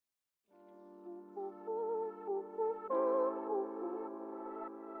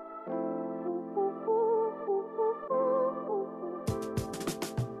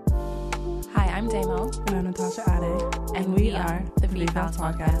Damo. And I'm Natasha Ade. And we are the V-Files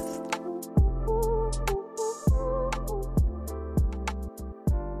Podcast.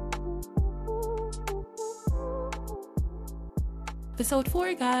 Episode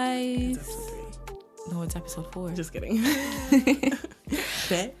 4, guys. It's episode 3. No, it's episode 4. Just kidding.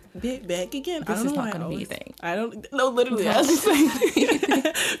 back again. This is not going to be a thing. I don't. No, literally. I was just saying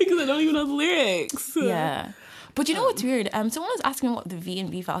because I don't even know the lyrics. Yeah. But you know what's weird? Someone was asking what the V in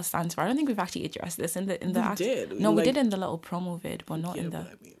V-Files stands for. I don't think we've actually addressed this in the. We did. No, we did in the little promo vid, but not in the.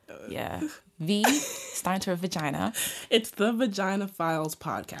 Yeah. V stands for vagina. It's the Vagina Files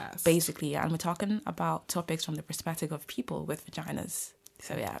podcast. Basically, and we're talking about topics from the perspective of people with vaginas.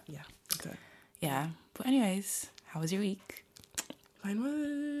 So yeah. Yeah. Okay. Yeah. But anyways, how was your week? Mine was.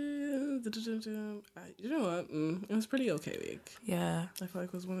 You know what? It was pretty okay week. Yeah. I feel like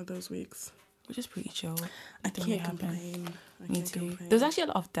it was one of those weeks. Which is pretty chill. I can't complain. Me too. There was actually a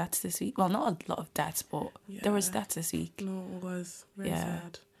lot of deaths this week. Well, not a lot of deaths, but there was deaths this week. No, it was very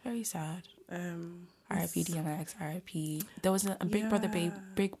sad. Very sad. R.I.P. DMX, R.I.P. There was a Big Brother babe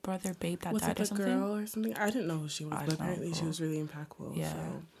that was died it or something. Girl or something? I didn't know who she was, but apparently she was really impactful. Yeah.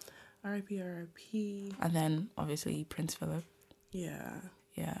 So, R.I.P. And then obviously Prince Philip. Yeah.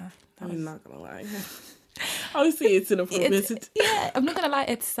 Yeah. I'm not gonna lie. Obviously, it's inappropriate. Yeah, I'm not gonna lie,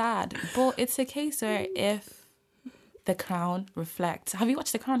 it's sad, but it's a case where if The Crown reflects. Have you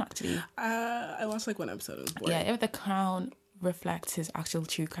watched The Crown actually? I watched like one episode. It was boring. Yeah, if The Crown reflects his actual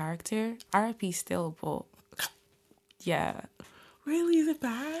true character, R.I.P. still, but yeah. Really, is it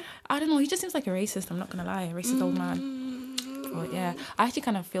bad? I don't know. He just seems like a racist. I'm not gonna lie, a racist old man. But yeah, I actually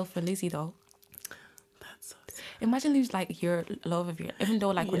kind of feel for Lizzie though. Imagine lose like your love of your, even though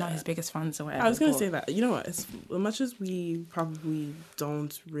like we're not his biggest fans or whatever. I was gonna say that. You know what? As much as we probably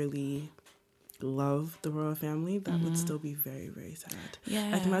don't really love the royal family, that would still be very, very sad. Yeah.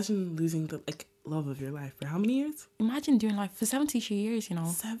 Like imagine losing the love of your life for how many years? Imagine doing life for 73 years. You know.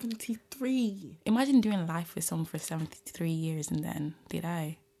 73. Imagine doing life with someone for 73 years and then they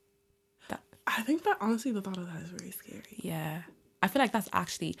die. I think that honestly, the thought of that is very scary. Yeah, I feel like that's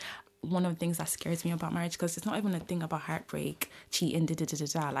actually one of the things that scares me about marriage, because it's not even a thing about heartbreak, cheating,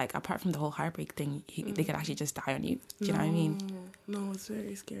 Like, apart from the whole heartbreak thing, they could actually just die on you. Do you know what I mean? No, it's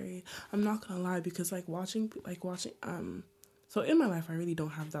very scary. I'm not gonna lie, because watching. So in my life, I really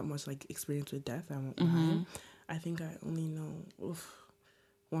don't have that much experience with death. I won't lie. I think I only know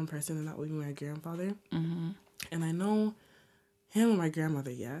one person, and that would be my grandfather. And I know him and my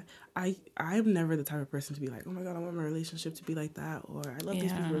grandmother, yeah. I'm never the type of person to be like, oh my God, I want my relationship to be like that, or I love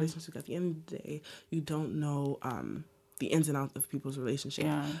these people's relationships. At the end of the day, you don't know the ins and outs of people's relationship.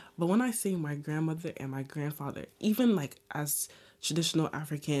 Yeah. But when I say my grandmother and my grandfather, even as traditional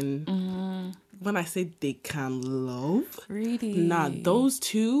African, when I say they can love, really, those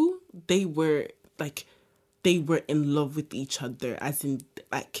two, they were in love with each other, as in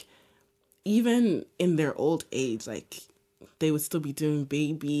even in their old age, they would still be doing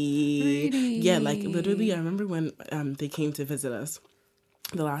baby. Really? Yeah, literally, I remember when they came to visit us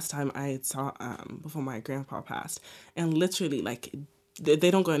the last time I saw before my grandpa passed, and literally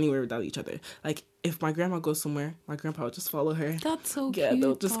they don't go anywhere without each other. If my grandma goes somewhere, my grandpa would just follow her. That's so cute. Yeah,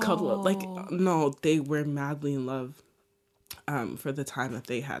 they'll just cuddle up. No, they were madly in love for the time that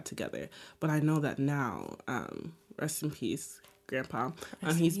they had together. But I know that now, rest in peace, Grandpa.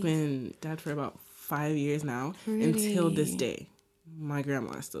 He's been dead for about 5 years now. Really? Until this day. My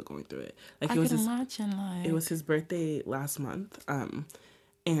grandma is still going through it. I can imagine. It was his birthday last month, and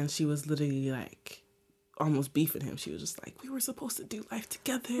she was literally almost beefing him. She was just we were supposed to do life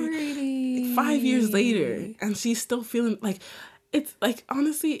together. Really? 5 years later, and she's still feeling it's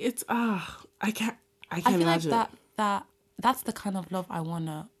honestly, it's I can't imagine. That's the kind of love I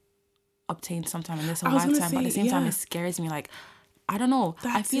wanna obtain sometime in this whole lifetime. But at the same time, it scares me. I don't know.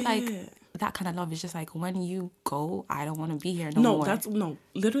 I feel that kind of love is just when you go, I don't want to be here no more.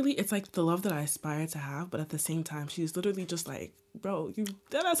 Literally, it's the love that I aspire to have, but at the same time, she's literally just bro, you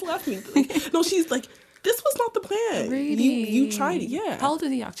deadass left me. No, she's this was not the plan. Really? You tried it, yeah. How old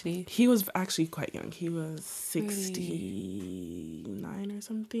is he actually? He was actually quite young. He was 69 or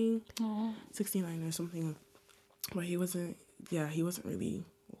something. Aww. 69 or something. But he wasn't really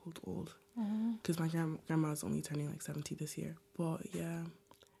old. Because my grandma's only turning 70 this year. But yeah,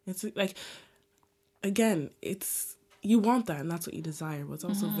 it's again, it's, you want that and that's what you desire, but it's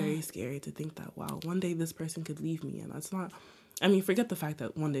also very scary to think that, wow, one day this person could leave me, and that's not, forget the fact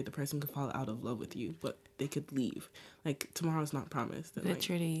that one day the person could fall out of love with you, but they could leave. Tomorrow's not promised. And,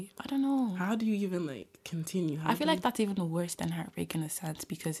 literally, I don't know. How do you even continue? I feel that's even worse than heartbreak in a sense,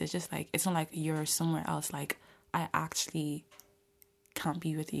 because it's just it's not you're somewhere else. I actually can't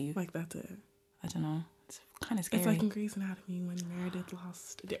be with you. That's it. I don't know. It's kind of scary. It's like in Grey's Anatomy when Meredith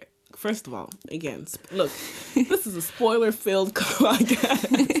lost. First of all, again, look, this is a spoiler-filled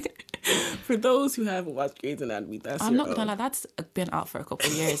podcast. For those who haven't watched Grey's Anatomy, I'm not gonna lie, that's been out for a couple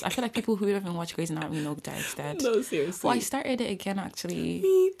of years. I feel like people who haven't watched Grey's Anatomy know Derek's dead. No, seriously. Well, I started it again, actually.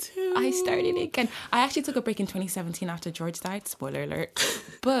 Me too. I started it again. I actually took a break in 2017 after George died. Spoiler alert.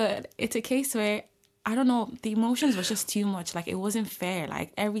 But it's a case where, I don't know, the emotions was just too much. Like, it wasn't fair.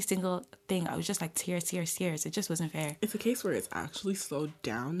 Like, every single thing, I was just like, tears. It just wasn't fair. It's a case where it's actually slowed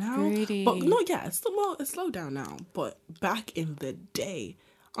down now. Really? But no, yeah, it's slowed down now. But back in the day,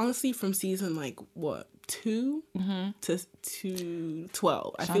 honestly, from season, like, what, 2 to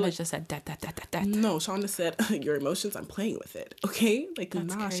 12. I feel like just said, that. No, Shonda said, your emotions, I'm playing with it. Okay? Like,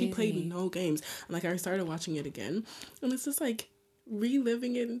 That's she played crazy. no games. And, like, I started watching it again. And it's just, like,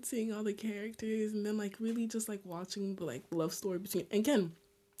 reliving it and seeing all the characters. And then, like, really just, like, watching the, like, love story between... Again,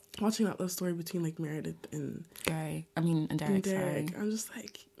 watching that love story between, like, Meredith and... And Derek, and Derek. sorry. I'm just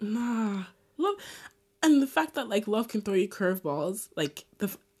like, nah. Love... And the fact that, like, love can throw you curveballs. Like,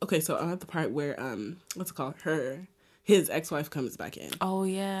 okay, so I'm at the part where, what's it called? His ex-wife comes back in. Oh,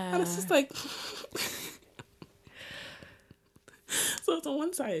 yeah. And it's just like... So it's on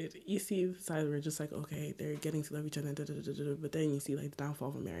one side, you see the side where it's just like, okay, they're getting to love each other, but then you see, like, the downfall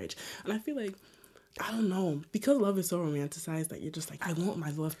of a marriage. And I feel like, I don't know, because love is so romanticized that you're just like, I want my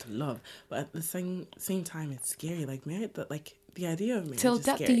love to love. But at the same time, it's scary. Like, the idea of marriage Till is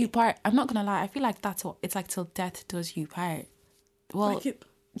death scary. do you part. I'm not gonna lie. I feel like that's what it's like. Till death does you part. Well, Like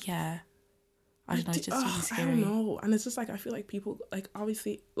yeah. I don't know. It's just really scary. I don't know. And it's just like, I feel like people, like,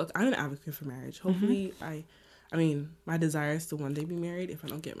 obviously, look, I'm an advocate for marriage. Hopefully, I mean, my desire is to one day be married. If I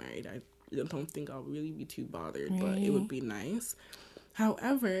don't get married, I don't think I'll really be too bothered, but it would be nice.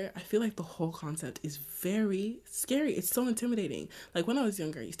 However, I feel like the whole concept is very scary. It's so intimidating. Like, when I was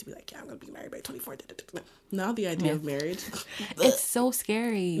younger, I used to be like, yeah, I'm going to be married by 24. Now the idea of marriage... It's so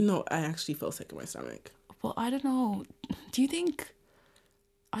scary. No, I actually feel sick in my stomach. Well, I don't know. Do you think...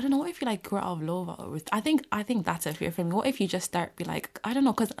 I don't know, what if you, like, grow out of love? I think that's a fear for me. What if you just start be like... I don't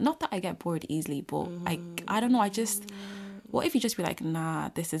know, because not that I get bored easily, but, I don't know, what if you just be like,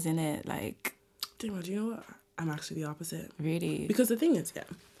 nah, this isn't it? Like... Do you know what? I'm actually the opposite. Really? Because the thing is,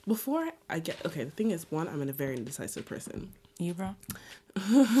 before I get... Okay, the thing is, one, I'm a very indecisive person. You, bro?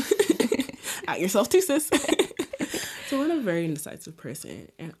 At yourself too, sis. So I'm a very indecisive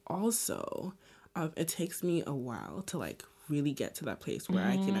person. And also, it takes me a while to, like, really get to that place where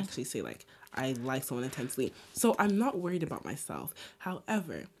I can actually say, like, I like someone intensely. So I'm not worried about myself.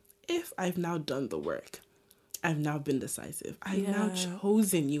 However, if I've now done the work, I've now been decisive, I've now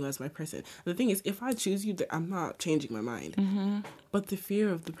chosen you as my person. The thing is, if I choose you, I'm not changing my mind. But the fear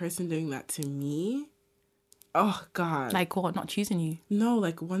of the person doing that to me, oh God. Like what? Not choosing you? No,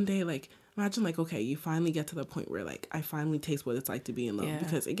 like one day, like, imagine, like, okay, you finally get to the point where, like, I finally taste what it's like to be in love. Yeah.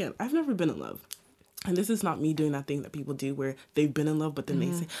 Because, again, I've never been in love. And this is not me doing that thing that people do where they've been in love, but then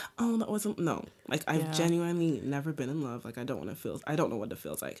they say, oh, that wasn't... No. Like, I've genuinely never been in love. Like, I don't know what it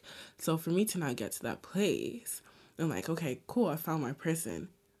feels like. So for me to now get to that place, I'm like, okay, cool, I found my person.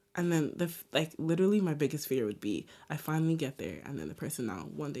 And then, literally my biggest fear would be, I finally get there, and then the person now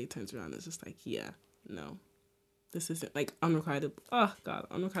one day turns around and is just like, yeah, no. This isn't, like, unrequited... Oh, God,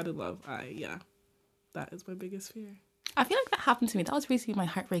 unrequited love. That is my biggest fear. I feel like that happened to me. That was basically my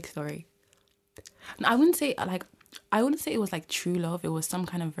heartbreak story. I wouldn't say it was like true love. It was some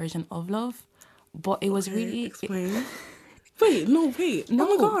kind of version of love, but it was really... Explain. Wait. No. Oh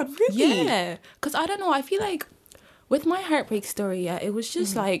my God, really? Yeah, because I don't know. I feel like with my heartbreak story, it was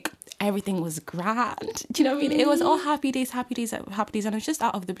just like everything was grand. Do you know what I mean? It was all happy days, and it was just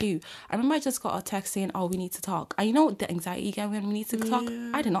out of the blue. I remember I just got a text saying, "Oh, we need to talk." And you know the anxiety you get when we need to talk?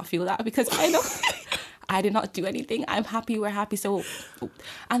 I did not feel that because I know I did not do anything. I'm happy. We're happy. So,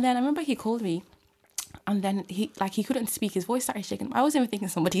 and then I remember he called me. And then he couldn't speak. His voice started shaking. I was even thinking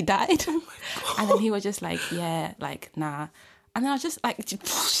somebody died. Oh and then he was just like, yeah, like, nah. And then I was just like...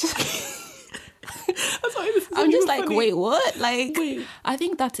 That's why this is I'm just like, funny. wait, what? Like, Wait. I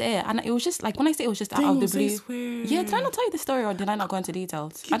think that's it. And it was just like, when I say it was just out of the blue. Yeah, did I not tell you the story or did I not go into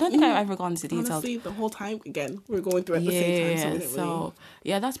details? I don't think I've ever gone into details. Honestly, the whole time, again, we're going through at the same time. So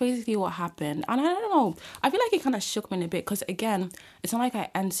yeah, that's basically what happened. And I don't know. I feel like it kind of shook me in a bit because, again, it's not like I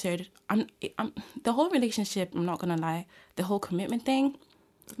answered. The whole relationship, I'm not going to lie, the whole commitment thing,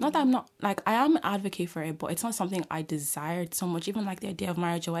 not that I'm not, like, I am an advocate for it, but it's not something I desired so much, even like the idea of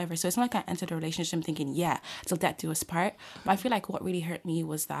marriage or whatever. So it's not like I entered a relationship thinking, yeah, till death do us part. But I feel like what really hurt me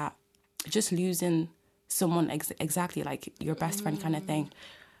was that just losing someone exactly like your best friend kind of thing,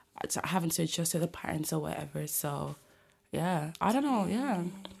 having to adjust to the parents or whatever. So yeah, I don't know. Yeah,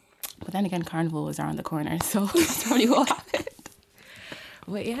 But then again, Carnival was around the corner, so that's probably what happened.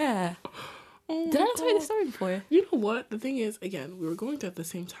 But yeah. Did I not tell you the story before? You know what? The thing is, again, we were going through at the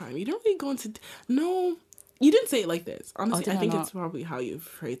same time. You don't really go into... No, you didn't say it like this. Honestly, I think it's probably how you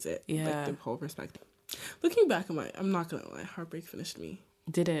phrase it. Yeah. Like, the whole perspective. Looking back, I'm not going to lie, heartbreak finished me.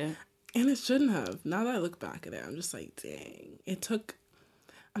 Did it? And it shouldn't have. Now that I look back at it, I'm just like, dang. It took...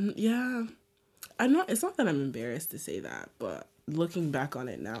 yeah. It's not that I'm embarrassed to say that, but looking back on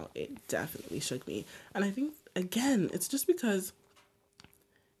it now, it definitely shook me. And I think, again, it's just because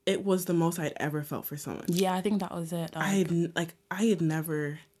it was the most I'd ever felt for someone. Yeah, I think that was it. I had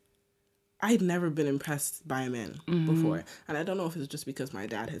never been impressed by a man before. And I don't know if it's just because my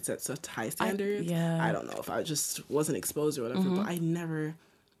dad had set such high standards. I don't know if I just wasn't exposed or whatever, but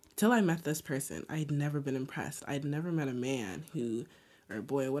till I met this person, I'd never been impressed. I'd never met a man or a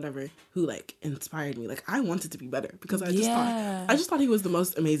boy or whatever, who like inspired me. Like I wanted to be better because I just thought he was the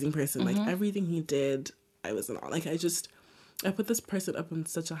most amazing person. Like everything he did, I was in awe. Like I put this person up on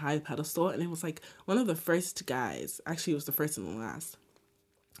such a high pedestal, and it was like one of the first guys, actually it was the first and the last,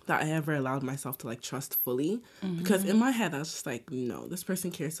 that I ever allowed myself to like trust fully. Because in my head I was just like, no, this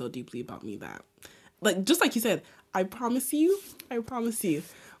person cares so deeply about me that, like, just like you said, I promise you,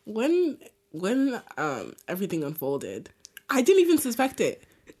 when everything unfolded, I didn't even suspect it.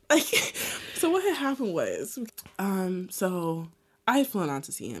 Like, so what had happened was, so I had flown out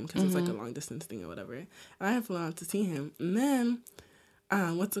to see him because it's like a long distance thing or whatever. And I had flown out to see him. And then,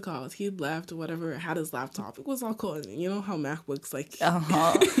 what's it called? He left or whatever, had his laptop. It was all cool. And you know how MacBooks, like,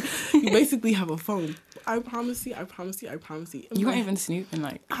 you basically have a phone. I promise you. You weren't even snooping,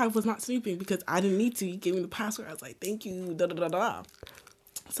 like. I was not snooping because I didn't need to. He gave me the password. I was like, thank you, da-da-da-da.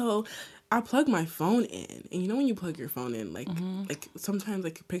 So I plugged my phone in, and you know when you plug your phone in, like sometimes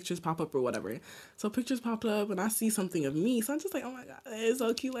like pictures pop up or whatever. So pictures popped up, and I see something of me. So I'm just like, oh my god, it's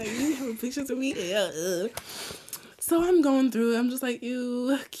so cute. Like you have pictures of me. So I'm going through it. I'm just like,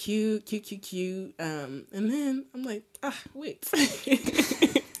 ew, cute. And then I'm like, wait,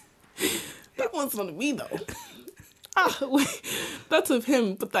 that one's not me though. Wait, that's of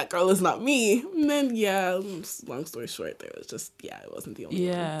him, but that girl is not me. And then, long story short, there was just, it wasn't the only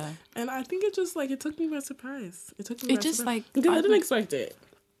one. And I think it just, like, it took me by surprise. Because I didn't expect it.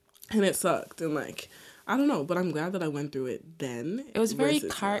 And it sucked. And, like, I don't know, but I'm glad that I went through it then. It was very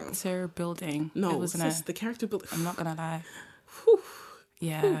character building. No, it wasn't the character building. I'm not gonna lie. Whew.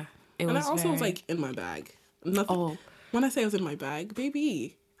 Yeah. It and was I also was, like, in my bag. Nothing. When I say I was in my bag,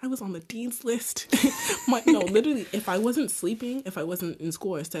 baby, I was on the dean's list. Literally, if I wasn't sleeping, if I wasn't in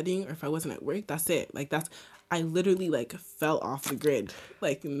school or studying, or if I wasn't at work, that's it. Like, I literally, like, fell off the grid.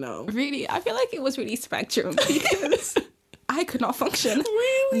 Like, no. Really? I feel like it was really spectrum because I could not function.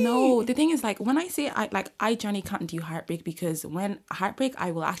 Really? No, the thing is, like, when I say I generally can't do heartbreak because when heartbreak,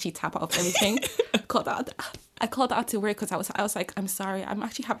 I will actually tap out of everything. I called out to work because I was like, I'm sorry, I'm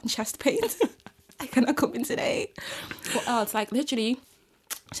actually having chest pains. I cannot come in today. What else? Like, literally...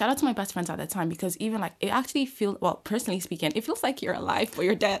 Shout out to my best friends at that time because even like it actually feels, well, personally speaking, it feels like you're alive but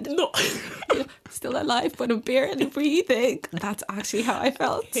you're dead. No. You're still alive but I'm barely breathing. That's actually how I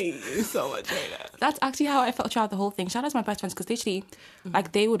felt. I hate you so much right now. That's actually how I felt throughout the whole thing. Shout out to my best friends because literally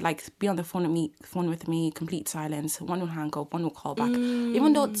like they would like be on the phone with me, complete silence. One would hang up, one would call back.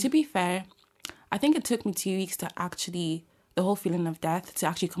 Even though, to be fair, I think it took me 2 weeks to actually... the whole feeling of death to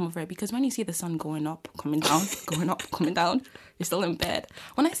actually come over it because when you see the sun going up, coming down, going up, coming down, you're still in bed.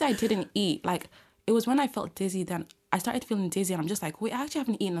 When I say I didn't eat, like it was when I felt dizzy, then I started feeling dizzy and I'm just like, wait, I actually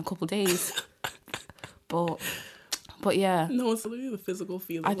haven't eaten in a couple of days. But yeah. No, it's literally the physical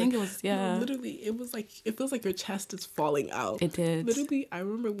feeling. I think it was, yeah. No, literally, it was like, it feels like your chest is falling out. It did. Literally, I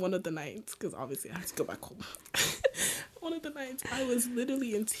remember one of the nights, because obviously I had to go back home. One of the nights, I was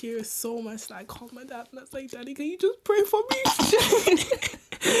literally in tears so much that I called my dad and I was like, Daddy, can you just pray for me?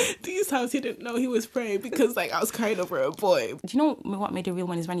 These times he didn't know he was praying because like I was crying over a boy. Do you know what made it real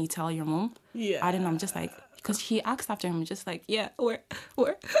one is when you tell your mom? Yeah. I didn't know, I'm just like, because he asked after him, just like, where?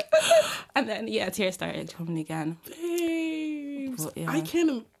 And then, tears started coming again. Babes. But, yeah. I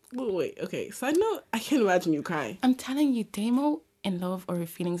can't, wait, okay, side note, I can't imagine you crying. I'm telling you, Damo in love or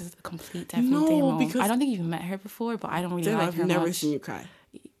feelings is the complete definite Damo. Because I don't think you've met her before, but I don't really like her I've never much. seen you cry.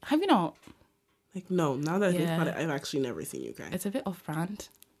 Have you not? Like, no, now that I think about it, I've actually never seen you cry. It's a bit off-brand.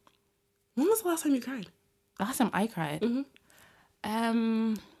 When was the last time you cried? Last time I cried?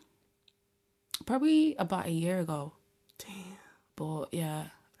 Probably about a year ago. Damn. But yeah,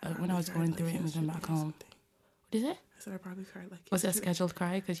 when I was going through it and moving back home. What is it? I said I probably cried like. Was it a scheduled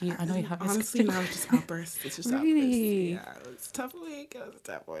cry? Because I know you have. Honestly, now it's just outbursts. It's just really? outbursts. Yeah, it was a tough week. It was a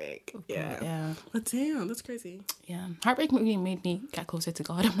tough week. Yeah. Yeah. But damn, that's crazy. Yeah, heartbreak really made me get closer to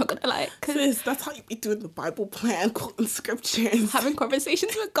God. I'm not gonna lie. Sis, that's how you be doing the Bible plan, quoting scriptures, having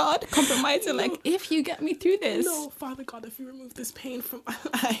conversations with God, compromising. Like, if you get me through this, no, Father God, if you remove this pain from my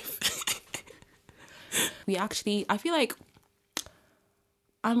life. I feel like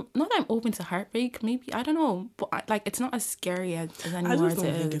I'm open to heartbreak. Maybe, I don't know, but it's not as scary as anymore. I just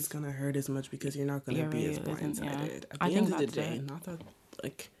don't think it's gonna hurt as much because you're not gonna be as blindsided. Yeah. At the end of the day,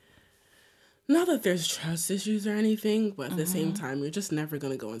 not that there's trust issues or anything, but at the same time, you're just never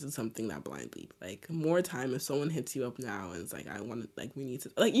gonna go into something that blindly. Like, more time if someone hits you up now and it's like, I want to, like, we need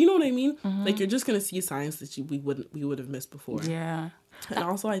to, like, you know what I mean? Like, you're just gonna see signs that we would have missed before. Yeah. And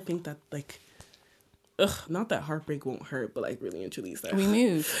also, I think that, like, not that heartbreak won't hurt, but, like, really and truly, we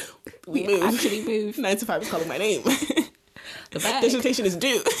move. We actually move. 9 to 5 is calling my name. The dissertation is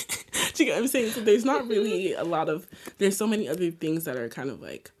due. Do you get what I'm saying? So there's not really there's so many other things that are kind of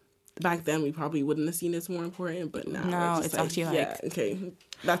like, back then we probably wouldn't have seen it as more important, but now it's like, actually like, yeah, okay,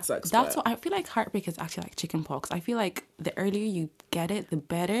 that sucks. That's what I feel like. Heartbreak is actually like chicken pox. I feel like the earlier you get it, the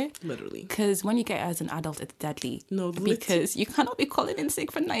better. Literally. Because when you get it as an adult, it's deadly. No, because you cannot be calling in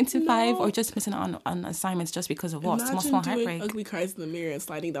sick for 9 to 5 or just missing out on assignments just because of what? Small heartbreak. Ugly cries in the mirror and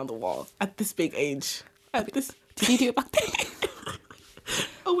sliding down the wall at this big age. Did you do it back then?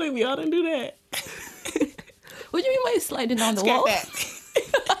 Oh wait, we all didn't do that. What do you mean by sliding down the wall?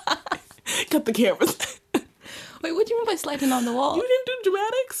 Cut the cameras. Wait, what do you mean by sliding down the wall? You didn't do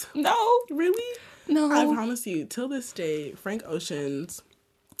dramatics? No. Really? No. I promise you, till this day, Frank Ocean's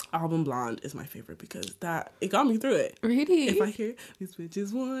album Blonde is my favorite because it got me through it. Really? If I hear these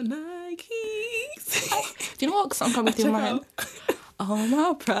bitches want Nikes. Do you know what song got me through mine? All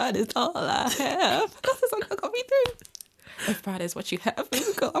my pride is all I have. That's the song that got me through. If pride is what you have,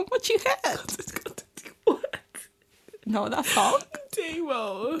 girl, I'm what you have. What? No, that song.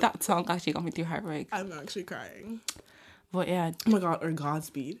 Damo. That song actually got me through heartbreak. I'm actually crying. But yeah. Oh my God, or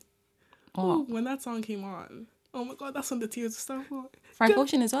Godspeed. Oh. Ooh, when that song came on. Oh my God, that's when the tears start flowing. Frank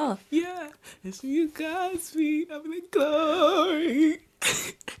Ocean as well. Yeah. It's you Godspeed, I'm in glory.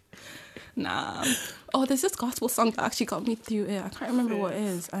 Nah. Oh, there's this gospel song that actually got me through it. I can't remember what it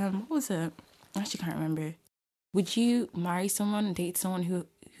is. What was it? I actually can't remember. Would you marry someone, date someone who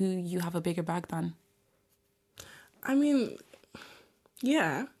you have a bigger bag than? I mean,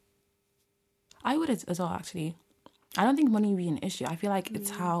 yeah. I would as well, actually. I don't think money would be an issue. I feel like it's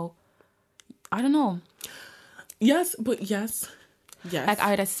how, I don't know. Yes, but yes. Like,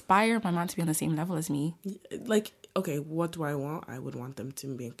 I'd aspire my man to be on the same level as me. Like, okay, what do I want? I would want them to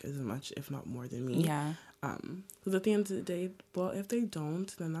make as much, if not more than me. Yeah. Because at the end of the day, well, if they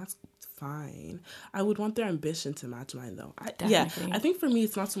don't, then that's fine. I would want their ambition to match mine, though. I think for me,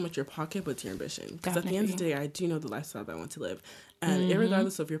 it's not so much your pocket, but your ambition. Because at the end of the day, I do know the lifestyle that I want to live. And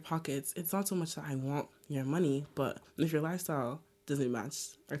irregardless of your pockets, it's not so much that I want your money, but if your lifestyle doesn't match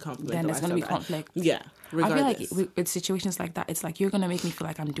or complement then there's going to be conflict. Yeah, regardless. I feel like with situations like that, it's like you're going to make me feel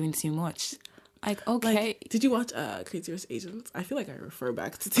like I'm doing too much. Like, okay. Like, did you watch Crazy Rich Asians? I feel like I refer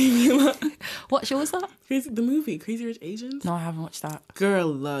back to TV. What show was that? The movie Crazy Rich Asians? No, I haven't watched that.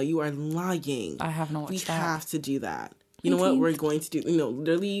 Girl, you are lying. I have not watched that. We have to do that. You know what we're going to do?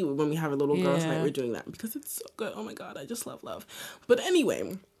 Literally, when we have a little girls' night, we're doing that because it's so good. Oh my God, I just love. But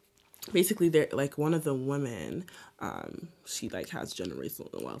anyway, basically, they're like one of the women. She like has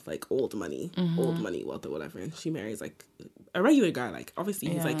generational wealth, like old money wealth or whatever, and she marries like a regular guy. Like obviously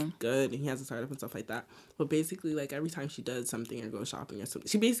he's like good and he has a startup and stuff like that. But basically, like every time she does something or goes shopping or something,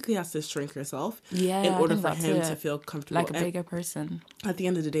 she basically has to shrink herself in order for him to feel comfortable, like a bigger person. At the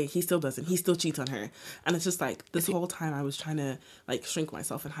end of the day, he still doesn't. He still cheats on her, and it's just like this whole time I was trying to like shrink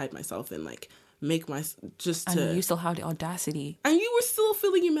myself and hide myself and like make my and you still have the audacity, and you were still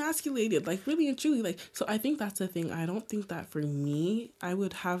feeling emasculated, like really and truly, like. So I think that's the thing. I don't think that for me I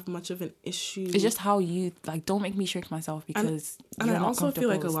would have much of an issue. It's just how you like. Don't make me shrink myself because and I also feel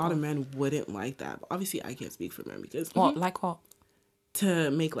like a lot of men wouldn't like that. But obviously I can't speak for men because like what to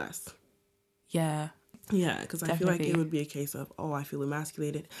make less. Yeah, because I feel like it would be a case of I feel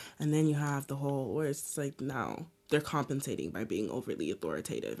emasculated, and then you have the whole where it's like now they're compensating by being overly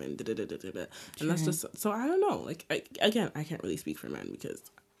authoritative and and that's just so I don't know. Like I can't really speak for men because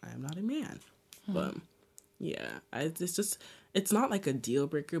I am not a man, but it's not like a deal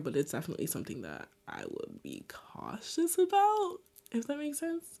breaker, but it's definitely something that I would be cautious about. If that makes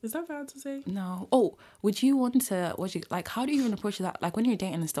sense. Is that bad to say? No. Oh, would you want to, how do you even approach that? Like, when you're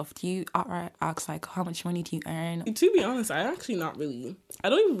dating and stuff, do you outright ask, like, how much money do you earn? To be honest, I don't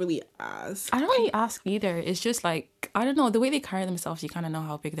even really ask. I don't really ask either. It's just, like, I don't know, the way they carry themselves, you kind of know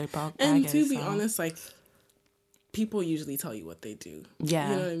how big their bag is. And to be honest, like, people usually tell you what they do. Yeah.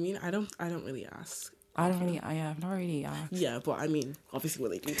 You know what I mean? I don't really ask. I've not really asked. Yeah, but I mean, obviously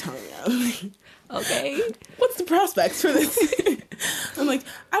when they do tell me, I'm like, okay, what's the prospects for this? I'm like,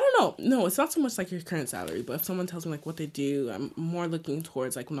 I don't know. No, it's not so much like your current salary, but if someone tells me like what they do, I'm more looking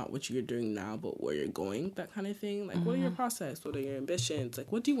towards like not what you're doing now, but where you're going, that kind of thing. Like, what are your prospects? What are your ambitions?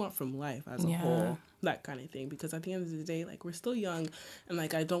 Like, what do you want from life as a whole? That kind of thing. Because at the end of the day, like, we're still young, and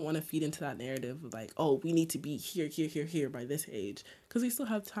like, I don't want to feed into that narrative of like, oh, we need to be here by this age, because we still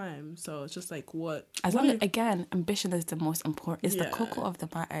have time. So it's just like, what? As long as, again, ambition is the most important. It's the cocoa of the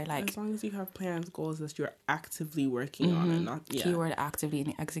matter. Like, as long as you have plans, goals that you're actively working on, and not keyword actively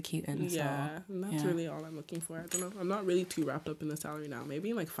and executing. Yeah, so, and that's really all I'm looking for. I don't know. I'm not really too wrapped up in the salary now.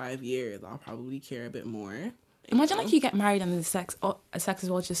 Maybe in like 5 years, I'll probably care a bit more. Imagine like you get married and the sex as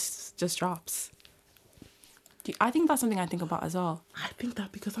well just drops. I think that's something I think about as well. I think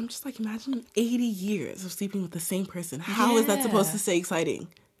that because I'm just like, imagine 80 years of sleeping with the same person. How is that supposed to stay exciting?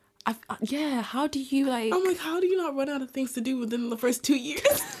 How do you like... I'm like, how do you not run out of things to do within the first 2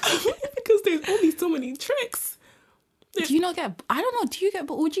 years? Because there's only so many tricks. Do you not get... I don't know.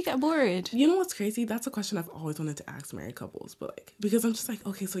 Would you get bored? You know what's crazy? That's a question I've always wanted to ask married couples. But like, because I'm just like,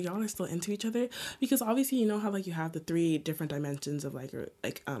 okay, so y'all are still into each other? Because obviously, you know how like you have the 3 different dimensions of like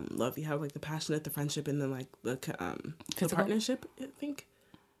love. You have like the passionate, the friendship, and then like the partnership, I think.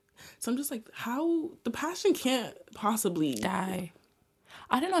 So I'm just like, how... The passion can't possibly... die.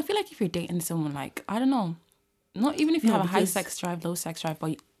 I don't know. I feel like if you're dating someone, like, I don't know. Not even if you have a high sex drive, low sex drive,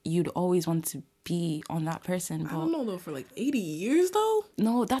 but you'd always want to be on that person. But I don't know though, for like 80 years though?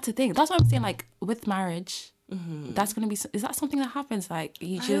 No, that's the thing. That's what I'm saying. Like, with marriage, that's going to be... Is that something that happens? Like,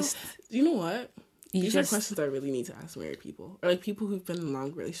 you just... You know what? These are questions I really need to ask married people. Or like people who've been in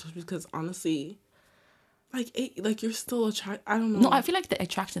long relationships, because honestly, like you're still attracted. I don't know. No, I feel like the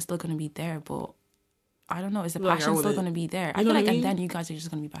attraction's still going to be there, but I don't know. Is the passion still going to be there? I feel like, and then you guys are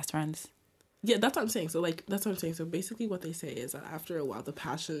just going to be best friends. Yeah, that's what I'm saying. So, like, that's what I'm saying. So, basically what they say is that after a while, the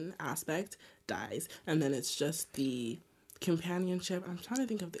passion aspect dies, and then it's just the companionship. I'm trying to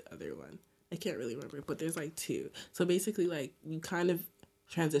think of the other one. I can't really remember, but there's, like, 2. So, basically, like, you kind of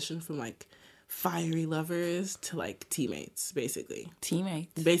transition from, like, fiery lovers to, like, teammates, basically.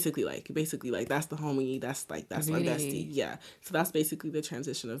 Teammates? Basically, like, that's the homie, that's really? My bestie. Yeah. So, that's basically the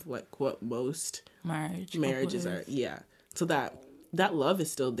transition of, like, what most marriages are. Yeah. So, that love is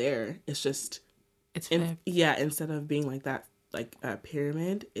still there. It's just, instead of being like that, like a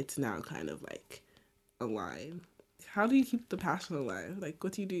pyramid, it's now kind of like a line. How do you keep the passion alive? Like,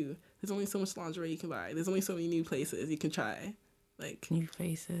 what do you do? There's only so much lingerie you can buy. There's only so many new places you can try. Like, new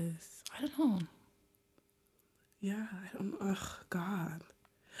faces. I don't know. Yeah, God.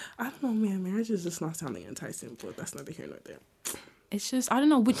 I don't know, man. Marriage is just not sounding enticing, but that's neither here nor there. It's just, I don't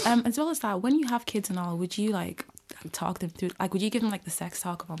know. As well as that, when you have kids and all, would you like talk them through? Like, would you give them like the sex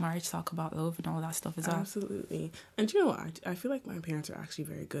talk about marriage, talk about love, and all that stuff as well? Absolutely. And you know what? I feel like my parents are actually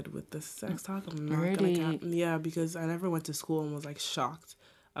very good with the sex talk. I'm not really? Yeah, because I never went to school and was like shocked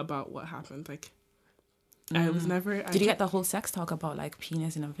about what happened. Like, I was never... Did you get the whole sex talk about like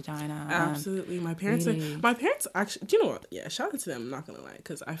penis and a vagina? Absolutely. My parents actually... Do you know what? Yeah, shout out to them, I'm not gonna lie,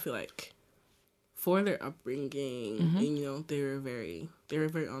 because I feel like for their upbringing, and you know, they were very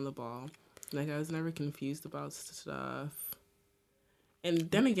on the ball. Like, I was never confused about stuff.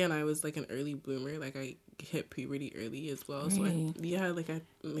 And then again, I was like an early bloomer. Like, I hit puberty early as well. Really?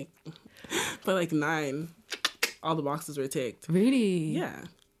 So but like 9, all the boxes were ticked. Really? Yeah.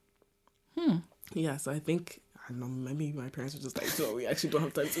 Yeah, so I think, I don't know, maybe my parents were just like, so we actually don't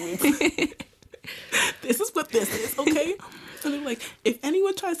have time to wait. This is what this is, okay? And they're like, if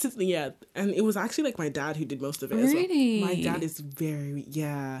anyone tries to, and it was actually like my dad who did most of it as well. Really? My dad is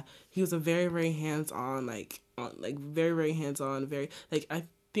he was a very, very hands-on, very hands-on, I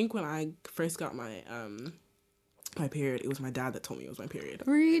think when I first got my, my period, it was my dad that told me it was my period.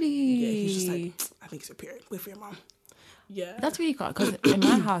 Really? Yeah, he's just like, I think it's your period. Wait for your mom. Yeah. That's really cool, because in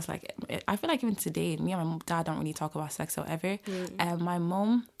my house, like, I feel like even today, me and my dad don't really talk about sex or ever. My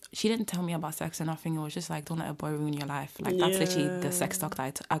mom, she didn't tell me about sex or nothing. It was just like, don't let a boy ruin your life. Like, that's literally the sex talk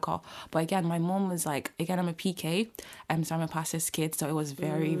that I got. But again, my mom was like, again, I'm a PK, so I'm a pastor's kid, so it was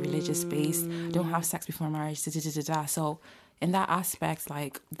very religious based. Don't have sex before marriage, So in that aspect,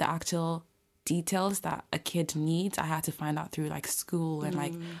 like, the actual details that a kid needs, I had to find out through like school and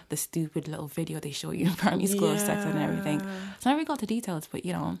like the stupid little video they show you in primary school of sex and everything. So I never got the details, but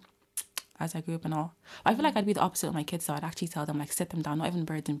you know, as I grew up and all, I feel like I'd be the opposite of my kids. So I'd actually tell them, like, sit them down, not even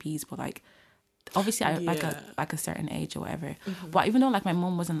birds and bees, but like, obviously I like a certain age or whatever. But even though like my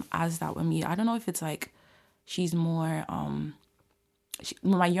mom wasn't as that with me, I don't know if it's like she's more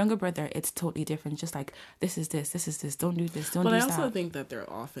my younger brother, it's totally different. Just like, this is this, don't do this, don't do that. But I also think that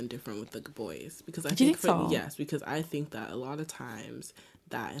they're often different with the boys, because yes, because I think that a lot of times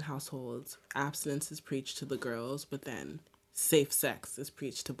that in households abstinence is preached to the girls, but then safe sex is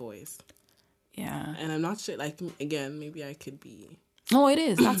preached to boys. Yeah. And I'm not sure, like, again, maybe I could be... No, it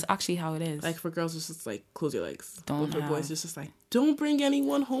is. That's actually how it is. Like, for girls, it's just like, close your legs. But for boys, it's just like, don't bring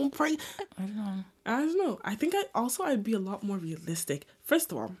anyone home pregnant. I don't know. I think I'd be a lot more realistic.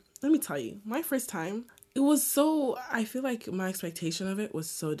 First of all, let me tell you, my first time, it was so... I feel like my expectation of it was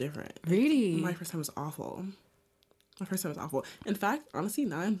so different. Really? My first time was awful. In fact, honestly,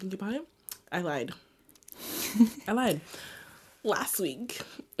 now I'm thinking about it, I lied. Last week,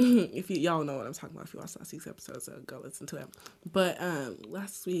 if y'all know what I'm talking about, if you watched last week's episode, so go listen to it. But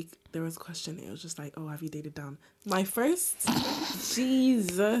last week there was a question. It was just like, "Oh, have you dated down?" My first,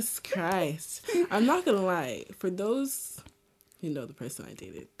 Jesus Christ! I'm not gonna lie. For those who know the person I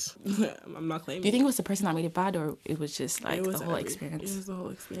dated, I'm not claiming. Do you think it was the person that made it bad, or it was just like the whole experience? It was the whole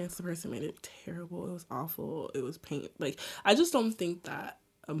experience. The person made it terrible. It was awful. It was like, I just don't think that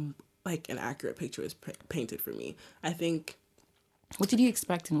like an accurate picture is painted for me. I think. What did you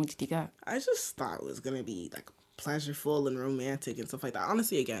expect and what did you get? I just thought it was going to be like pleasureful and romantic and stuff like that.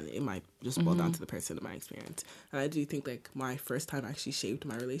 Honestly, again, it might just boil down to the person and my experience. And I do think like my first time actually shaped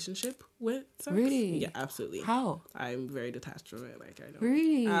my relationship with sex. Really? Yeah, absolutely. How? I'm very detached from it. Like, I don't.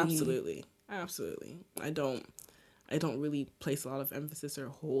 Really? Absolutely. I don't really place a lot of emphasis or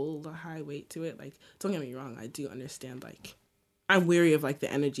hold a high weight to it. Like, don't get me wrong. I do understand, like, I'm wary of like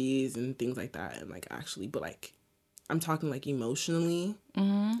the energies and things like that. And like, actually, but like, I'm talking like emotionally.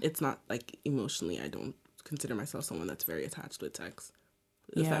 It's not like emotionally. I don't consider myself someone that's very attached with sex.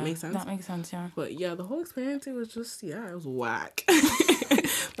 Does that make sense? That makes sense, yeah. But yeah, the whole experience, it was just, it was whack.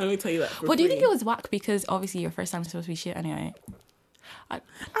 Let me tell you that. Well, do you think it was whack because obviously your first time is supposed to be shit anyway? I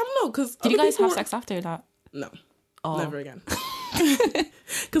don't know, because... Did you guys have sex after that? No. Oh. Never again.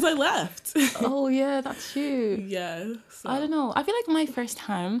 Because I left. Oh, yeah, that's true. Yeah. So. I don't know. I feel like my first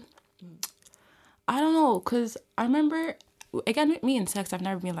time... I don't know, because I remember, again, with me in sex, I've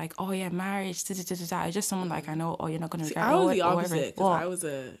never been like, oh yeah, marriage, da, da, da, da, da. It's just someone like, I know, oh, you're not going to regret it. I was the opposite, because I was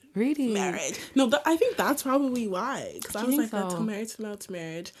a really marriage. No, I think that's probably why, because I was like, so? to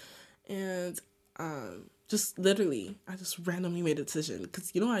marriage, and just literally, I just randomly made a decision,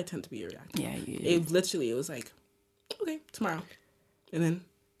 because you know I tend to be a reactor. Yeah, you it was like, okay, tomorrow, and then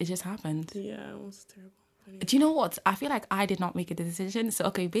it just happened. Yeah, it was terrible. Anyway. Do you know what? I feel like I did not make a decision. So,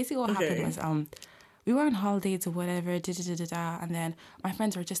 okay, basically what happened was, we were on holidays or whatever, and then my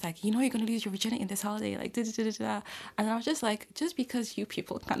friends were just like, you know, you're going to lose your virginity in this holiday, like, and I was just like, just because you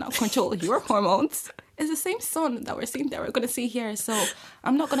people cannot control your hormones, it's the same sun that we're seeing that we're going to see here, so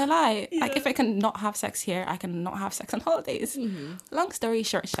I'm not going to lie, like, if I can not have sex here, I can not have sex on holidays. Long story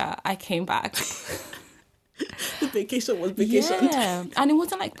short, I came back. The vacation was vacation. Yeah, and it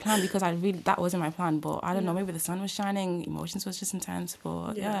wasn't like planned because that wasn't my plan, but I don't know, maybe the sun was shining, emotions was just intense,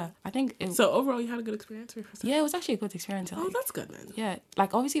 but I think so overall you had a good experience for your first time? Yeah, it was actually a good experience. Oh, that's good then. Yeah,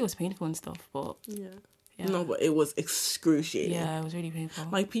 like obviously it was painful and stuff, but no, but it was excruciating. Yeah, it was really painful.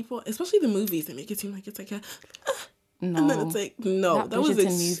 Like people, especially the movies, they make it seem like it's like a no, and then it's like that was a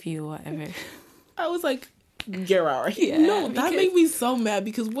movie or whatever. I was like, get out. Yeah, no, that made me so mad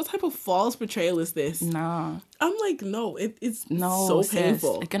because what type of false portrayal is this? Nah. I'm like, no, it's so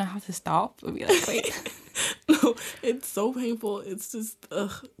painful. You're gonna have to stop and be like, wait. No, it's so painful. It's just,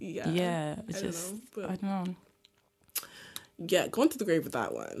 yeah. Yeah, it's just, I don't know. Yeah, going to the grave with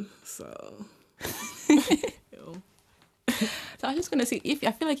that one, so. So I'm just gonna see,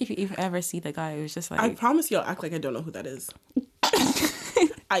 I feel like if you even ever see the guy, it was just like. I promise you I'll act like I don't know who that is.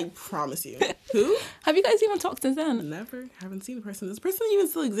 I promise you. Who? Have you guys even talked since then? Never. Haven't seen the person. This person even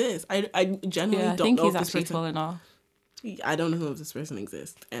still exists. I genuinely don't know if this person... he's actually falling off. I don't know if this person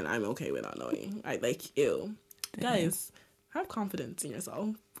exists, and I'm okay with not knowing. I like, ew. Damn. Guys, have confidence in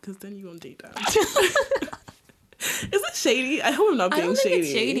yourself, because then you won't date them. Is it shady? I hope I'm not being shady. I don't think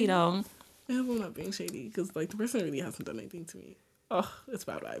it's shady, though. I hope I'm not being shady, because like the person really hasn't done anything to me. Oh, it's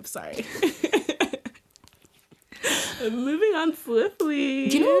bad vibes. Sorry. Moving on swiftly.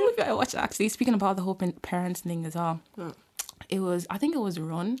 Do you know what movie I watched actually? Speaking about the whole parents thing as well. I think it was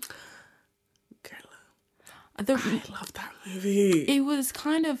Run. I love that movie. It was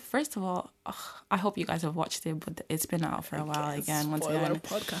kind of, first of all, I hope you guys have watched it, but it's been out for a while again. Once again,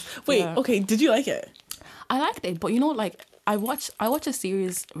 podcast. Wait, okay, did you like it? I liked it, but you know, like I watched a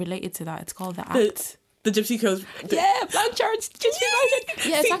series related to that. It's called The Act. The Gypsy Kills. Blanchard's Gypsy Blanchard.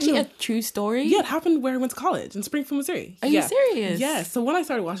 Yeah, it's actually a true story. Yeah, it happened where I went to college in Springfield, Missouri. Are you serious? Yeah. So when I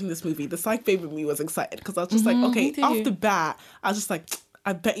started watching this movie, the psych babe in me was excited because I was just like, okay, off the bat, I was just like,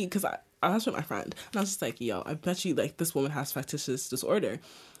 I bet you, because I was with my friend, and I was just like, yo, I bet you, like, this woman has factitious disorder.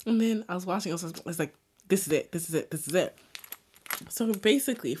 And then I was watching, I was like, this is it. So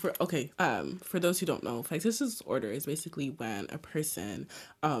basically, for those who don't know, factitious disorder is basically when a person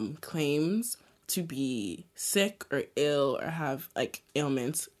claims to be sick or ill or have, like,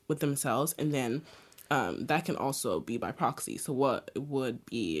 ailments with themselves, and then that can also be by proxy. So what it would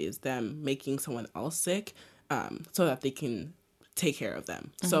be is them making someone else sick so that they can take care of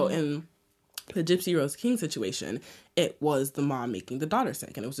them. So in the Gypsy Rose King situation, it was the mom making the daughter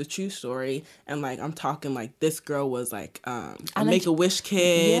sick, and it was a true story. And, like, I'm talking, like, this girl was like a Make-A-Wish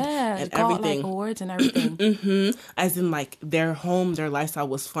kid, and got, everything, like, awards and everything. as in, like, their lifestyle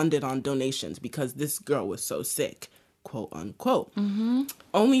was funded on donations because this girl was so sick, quote unquote.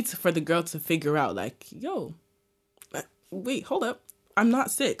 Only for the girl to figure out, like, yo, wait, hold up, I'm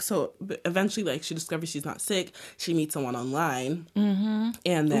not sick. So eventually, like, she discovers she's not sick. She meets someone online.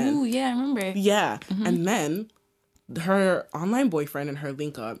 And then... Ooh, yeah, I remember. Yeah. And then her online boyfriend and her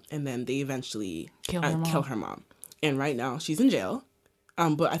link up, and then they eventually kill her mom. And right now, she's in jail.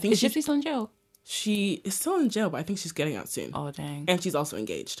 But I think Is Gypsy still in jail? She is still in jail, but I think she's getting out soon. Oh, dang. And she's also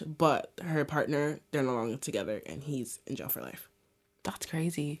engaged. But her partner, they're no longer together, and he's in jail for life. That's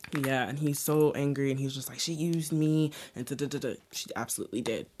crazy. Yeah, and he's so angry, and he's just like, she used me, and da-da-da-da. She absolutely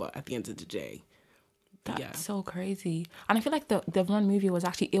did, but at the end of the day, that's so crazy. And I feel like the one movie was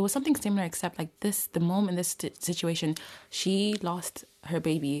actually, it was something similar, except like the mom in this situation, she lost her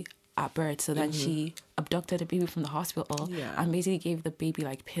baby at birth, so then she abducted the baby from the hospital and basically gave the baby,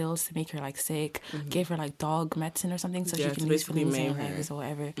 like, pills to make her, like, sick, gave her, like, dog medicine or something so she can lose feelings in her legs or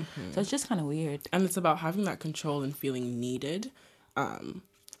whatever. So it's just kind of weird. And it's about having that control and feeling needed.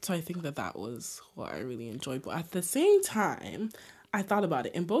 So I think that was what I really enjoyed. But at the same time, I thought about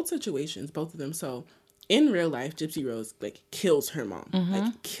it in both situations, both of them. So in real life, Gypsy Rose, like, kills her mom,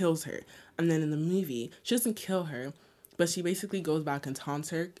 like, kills her. And then in the movie, she doesn't kill her, but she basically goes back and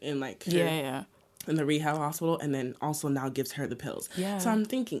taunts her in, like, in the rehab hospital, and then also now gives her the pills. Yeah. So I'm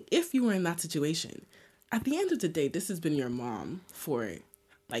thinking, if you were in that situation, at the end of the day, this has been your mom for,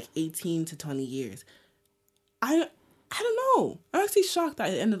 like, 18 to 20 years. I don't know. I'm actually shocked that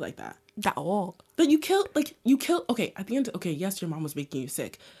it ended like that. That all. That you killed, okay, at the end, okay, yes, your mom was making you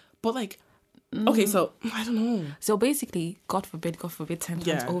sick, but, like, okay, so, I don't know. So basically, God forbid, 10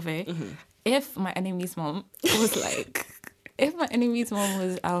 times over, if my enemy's mom was, like, if my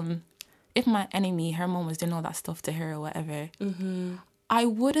enemy, her mom was doing all that stuff to her or whatever, I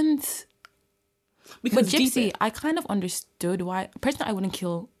wouldn't, because but Gypsy, I kind of understood why, personally, I wouldn't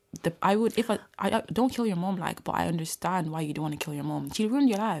kill I don't kill your mom, like, but I understand why you don't want to kill your mom. She ruined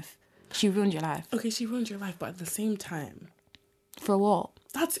your life. Okay, she ruined your life, but at the same time, for what?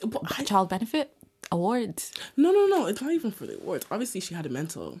 Child benefit awards. No. It's not even for the awards. Obviously, she had a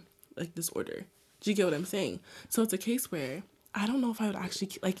mental, like, disorder. Do you get what I'm saying? So it's a case where I don't know if I would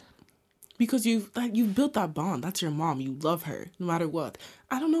actually, like, because you've built that bond. That's your mom. You love her no matter what.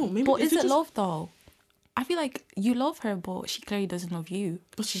 I don't know. Maybe. But is it love though? I feel like you love her, but she clearly doesn't love you.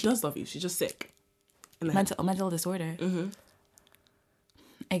 But she does love you. She's just sick. Mental disorder.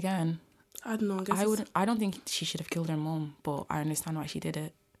 Again, I don't know. I don't think she should have killed her mom, but I understand why she did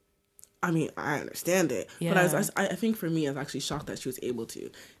it. I mean, I understand it, but I think for me, I was actually shocked that she was able to,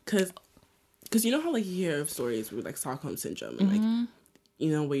 because you know how, like, you hear of stories with, like, Stockholm syndrome and like,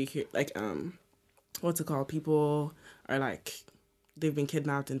 you know, where you hear, like, what's it called? People are, like, they've been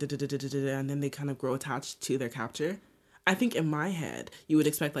kidnapped and and then they kind of grow attached to their capture. I think in my head, you would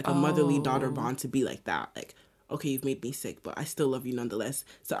expect, like, a motherly daughter bond to be like that. Like, okay, you've made me sick, but I still love you nonetheless.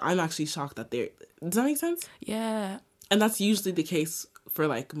 So I'm actually shocked that does that make sense? Yeah. And that's usually the case for,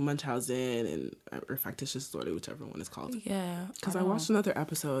 like, Munchausen and or factitious disorder, whichever one is called. Yeah. Because I watched another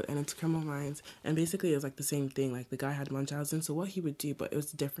episode, and it's Criminal Minds, and basically it was, like, the same thing. Like, the guy had Munchausen, so what he would do, but it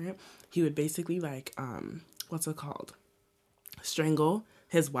was different. He would basically, like, what's it called? Strangle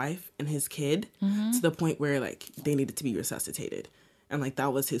his wife and his kid to the point where, like, they needed to be resuscitated. And, like,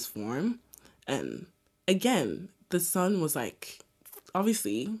 that was his form. And, again, the son was, like,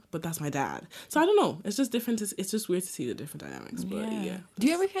 obviously, but that's my dad. So I don't know. It's just different. It's just weird to see the different dynamics. But yeah. Do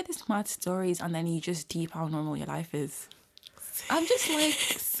you ever hear these mad stories and then you just deep how normal your life is? I'm just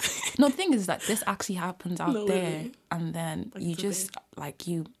like, No, the thing is that this actually happens out No, there, really. and then Like, you just like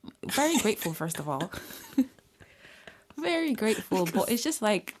you very grateful first of all, very grateful, but it's just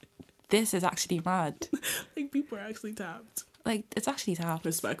like this is actually mad. Like people are actually tapped. Like it's actually tapped.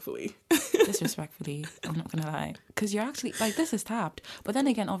 Respectfully. Disrespectfully, I'm not gonna lie, because you're actually like this is tapped. But then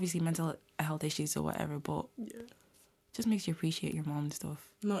again, obviously mental health issues or whatever, but Yeah. just makes you appreciate your mom and stuff.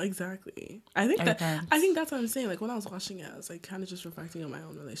 No, exactly. I think that's what I'm saying. Like when I was watching it, I was like kind of just reflecting on my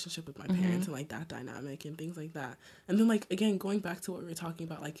own relationship with my parents and like that dynamic and things like that. And then like again going back to what we were talking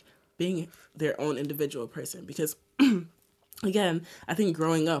about, like being their own individual person, because again, I think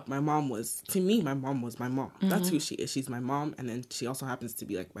growing up, my mom was my mom. That's who she is. She's my mom, and then she also happens to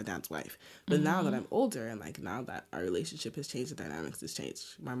be like my dad's wife. But now that I'm older and like now that our relationship has changed, the dynamics has changed.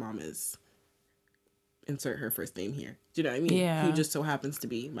 My mom is, insert her first name here. Do you know what I mean? Yeah. Who just so happens to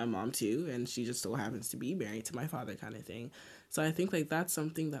be my mom too, and she just so happens to be married to my father, kind of thing. So I think like that's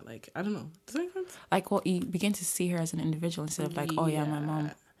something that like I don't know. Does that make sense? Like what you begin to see her as an individual instead of like, oh yeah, my mom.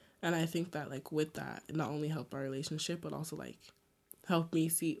 And I think that like with that, it not only helped our relationship, but also like helped me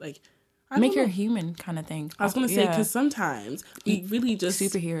see like make her human kind of thing. I was gonna say because sometimes we really just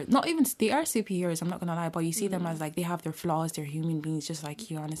superheroes. Not even they are superheroes. I'm not gonna lie, but you see them as like they have their flaws. They're human beings just like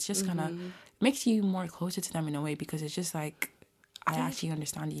you, and it's just kind of makes you more closer to them in a way because it's just like I actually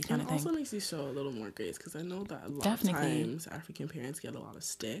understand you kind of thing. It also makes you show a little more grace because I know that a lot of times African parents get a lot of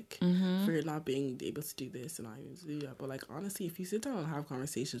stick for not being able to do this and not able to do that. But like honestly, if you sit down and have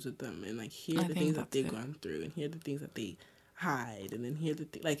conversations with them and like hear the things that they've gone through and hear the things that they hide and then hear the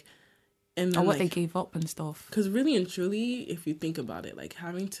like and then, or what they gave up and stuff. Because really and truly, if you think about it, like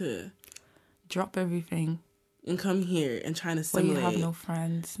having to drop everything and come here and trying to simulate. Well, you have no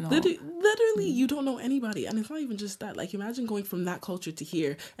friends. No. Literally, you don't know anybody. And it's not even just that. Like, imagine going from that culture to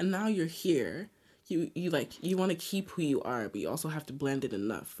here, and now you're here. You want to keep who you are, but you also have to blend it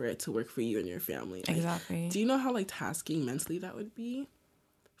enough for it to work for you and your family. Like, exactly. Do you know how, like, tasking mentally that would be?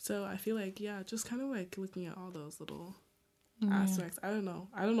 So I feel like, yeah, just kind of, like, looking at all those little aspects. I don't know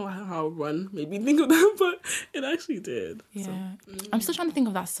how Run made me think of that, but it actually did. Yeah. So, I'm still trying to think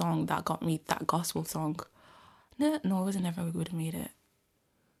of that song that got me, that gospel song. No, it wasn't. Never would have made it.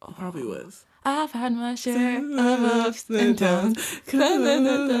 It probably was. I've had my share of ups and downs.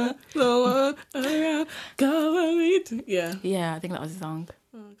 The one around, cover me too. Yeah. Yeah, I think that was the song.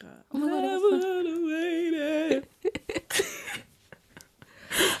 Oh god. Oh my god. Never waited.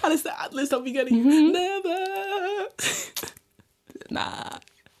 And let's not be getting never. Nah.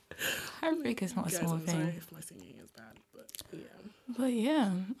 Heartbreak is not a small thing. Sorry if my singing is bad, but yeah. But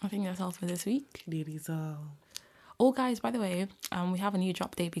yeah, I think that's all for this week. It is all. Oh, guys, by the way, we have a new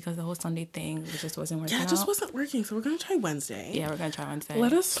drop date because the whole Sunday thing just wasn't working out. Yeah, it just wasn't working, so we're going to try Wednesday. Yeah, we're going to try Wednesday.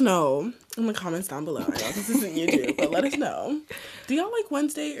 Let us know in the comments down below. I know this isn't YouTube, but let us know. Do y'all like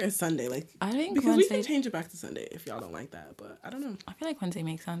Wednesday or Sunday? Like, I think because Wednesday... we can change it back to Sunday if y'all don't like that, but I don't know. I feel like Wednesday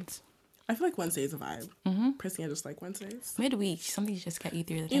makes sense. I feel like Wednesday is a vibe. Personally, I just like Wednesdays. Midweek, something to just get you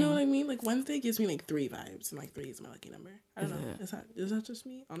through the day. You know what I mean? Like, Wednesday gives me, like, 3 vibes, and, like, 3 is my lucky number. I don't know. Is that just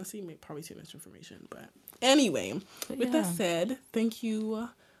me? Honestly, probably too much information, but anyway, with that said, thank you,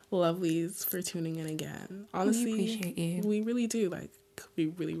 lovelies, for tuning in again. Honestly, we appreciate you. We really do. Like, we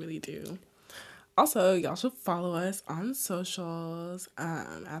really, really do. Also, y'all should follow us on socials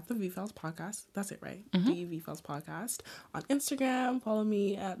at the VFALS Podcast. That's it, right? The VFALS Podcast. On Instagram, follow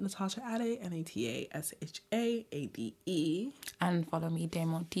me at Natasha Ade, NATASHAADE. And follow me,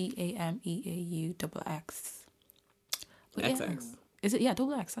 Damo, DAMEAUXX. XX. Is it? Yeah,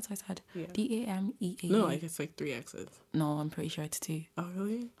 double X. That's what I said. Yeah. DAMEAU. No, like it's like 3 X's. No, I'm pretty sure it's 2. Oh,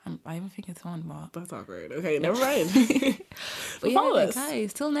 really? I even think it's 1, but... That's awkward. Okay, never mind. But follow us.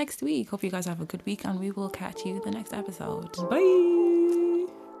 Guys, till next week. Hope you guys have a good week, and we will catch you the next episode. Bye.